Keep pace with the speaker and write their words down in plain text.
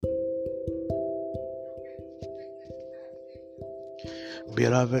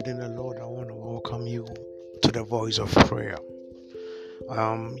Beloved in the Lord, I want to welcome you to the voice of prayer.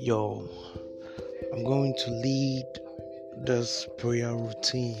 Yo, I'm going to lead this prayer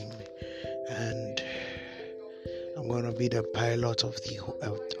routine, and I'm going to be the pilot of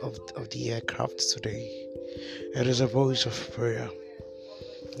the aircraft today. It is a voice of prayer.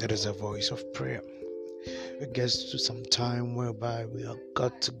 It is a voice of prayer. It gets to some time whereby we have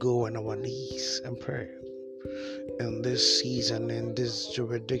got to go on our knees and pray. In this season, in this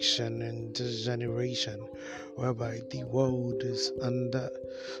jurisdiction, in this generation, whereby the world is under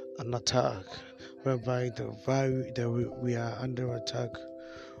an attack, whereby we are under attack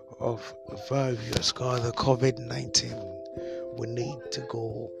of a virus called the COVID-19, we need to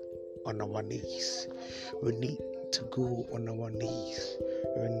go on our knees. We need to go on our knees.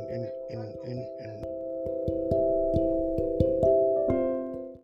 In